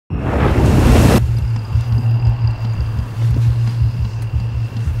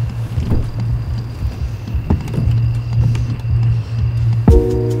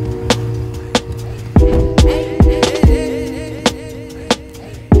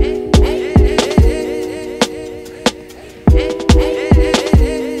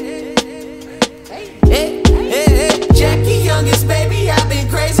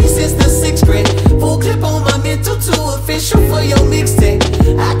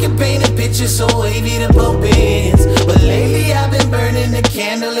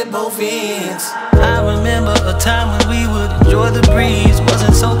get both ends. I remember a time when we would enjoy the breeze.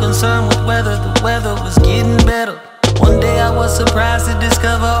 Wasn't so concerned with whether the weather was getting better. One day I was surprised to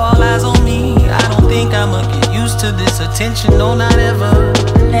discover all eyes on me. I don't think I'ma get used to this attention, no, not ever.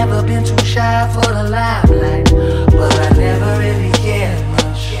 Never been too shy for the limelight, but I never really cared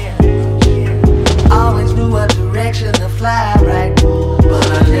much. Always knew what direction to fly right, but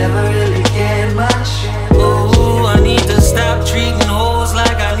I never really cared much. Oh, I need to stop treating hoes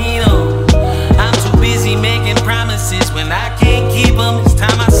like I need them. I'm too busy making promises when I can't keep them. It's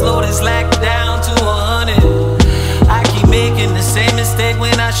time I slow this lack down to 100. I keep making the same mistake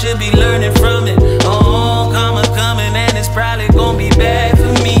when I should be learning from it. Oh, karma coming and it's probably gonna be bad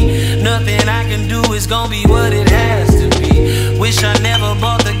for me. Nothing I can do is gonna be what it has to be. Wish I never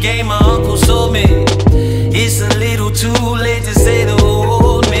bought the game my uncle sold me. It's a little too late to say the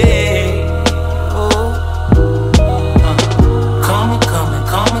old me. Oh, karma coming,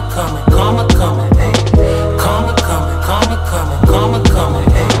 karma coming, karma coming, hey. Karma coming, karma coming, karma coming,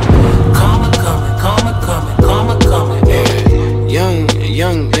 hey. Karma coming, karma coming, karma coming, hey.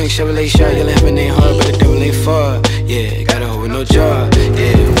 Young Chevrolet shot, yelling heaven ain't hard, but the devil ain't far. Yeah, got a hoe with no jaw.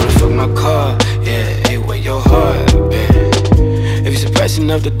 Yeah, wanna fuck my car. Yeah, hey, where your heart, man? If you suppress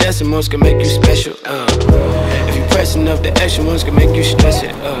enough, the decimals can make you special. If you press enough, the extra ones can make you stress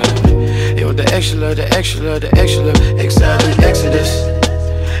it. You want the extra love, the extra love, the extra love. Exciting Exodus.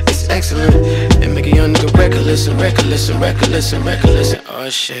 It's excellent. And make a young nigga reckless and reckless and reckless and reckless and oh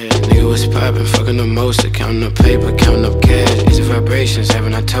shit. Nigga was poppin', fucking the most, counting up paper, counting up cash. Is it vibrations?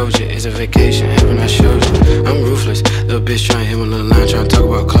 Haven't I told you? Is it vacation? Haven't I showed you? I'm ruthless. Little bitch trying to hit my little line, trying to talk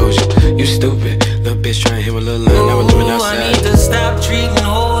about closure. You stupid. Little bitch trying to hit my little line, now we're living outside. I need to stop treating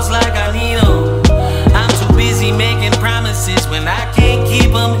hoes like I need them. I'm too busy making promises when I can't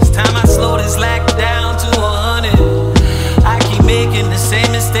keep them. It's time I slow this lack down to 100. I keep making the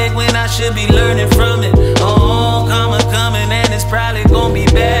same mistake when I should be learning from it. Oh, karma coming and it's probably gonna be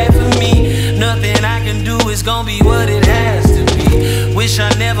bad for me. Nothing I can do is gonna be what it has to be. Wish I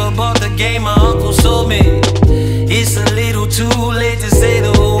never bought the game my uncle sold me. It's a little too late to say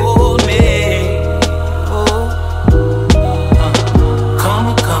the old me.